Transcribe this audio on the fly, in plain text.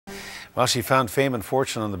Well, she found fame and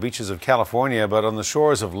fortune on the beaches of California, but on the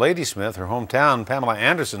shores of Ladysmith, her hometown, Pamela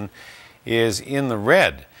Anderson is in the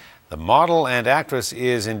red. The model and actress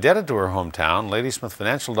is indebted to her hometown. Ladysmith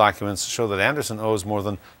financial documents show that Anderson owes more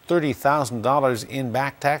than $30,000 in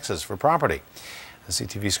back taxes for property. The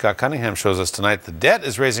CTV's Scott Cunningham shows us tonight the debt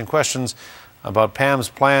is raising questions about Pam's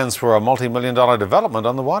plans for a multi-million-dollar development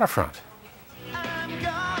on the waterfront.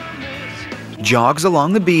 Jogs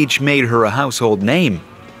along the beach made her a household name.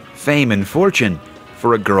 Fame and fortune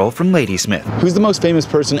for a girl from Ladysmith. Who's the most famous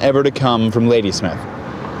person ever to come from Ladysmith?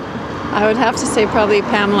 I would have to say probably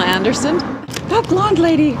Pamela Anderson. That blonde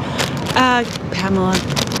lady. Pamela.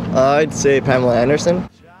 I'd say Pamela Anderson.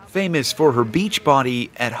 Famous for her beach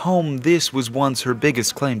body, at home this was once her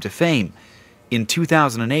biggest claim to fame. In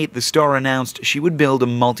 2008, the star announced she would build a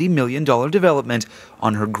multi-million-dollar development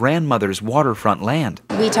on her grandmother's waterfront land.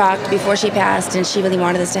 We talked before she passed, and she really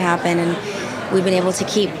wanted this to happen, and we've been able to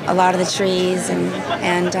keep a lot of the trees, and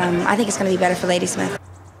I think it's going to be better for Ladysmith.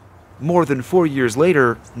 More than 4 years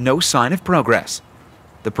later, no sign of progress.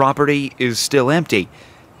 The property is still empty,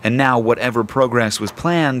 and now whatever progress was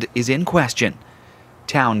planned is in question.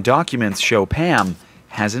 Town documents show Pam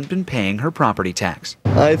hasn't been paying her property tax.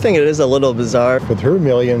 I think it is a little bizarre. With her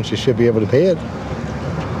million, she should be able to pay it.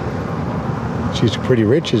 She's pretty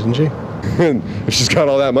rich, isn't she? If she's got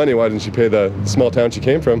all that money, why didn't she pay the small town she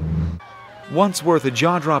came from? Once worth a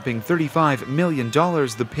jaw-dropping $35 million,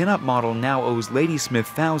 the pinup model now owes Ladysmith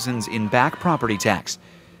thousands in back property tax.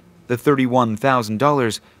 The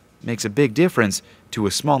 $31,000 makes a big difference to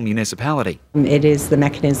a small municipality. It is the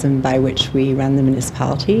mechanism by which we run the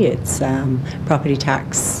municipality. It's property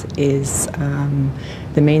tax is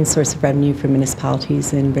the main source of revenue for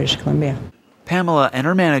municipalities in British Columbia. Pamela and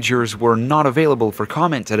her managers were not available for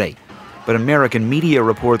comment today, but American media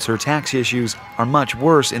reports her tax issues are much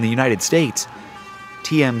worse in the United States.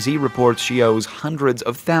 TMZ reports she owes hundreds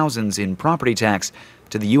of thousands in property tax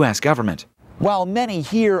to the U.S. government. While many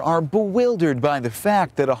here are bewildered by the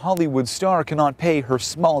fact that a Hollywood star cannot pay her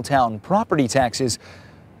small-town property taxes,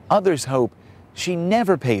 others hope she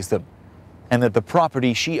never pays them and that the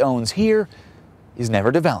property she owns here is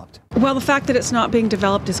never developed. Well, the fact that it's not being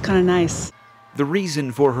developed is kind of nice. The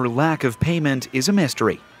reason for her lack of payment is a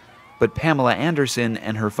mystery, but Pamela Anderson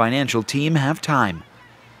and her financial team have time.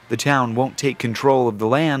 The town won't take control of the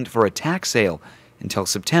land for a tax sale until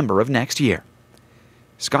September of next year.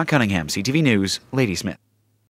 Scott Cunningham, CTV News, Ladysmith.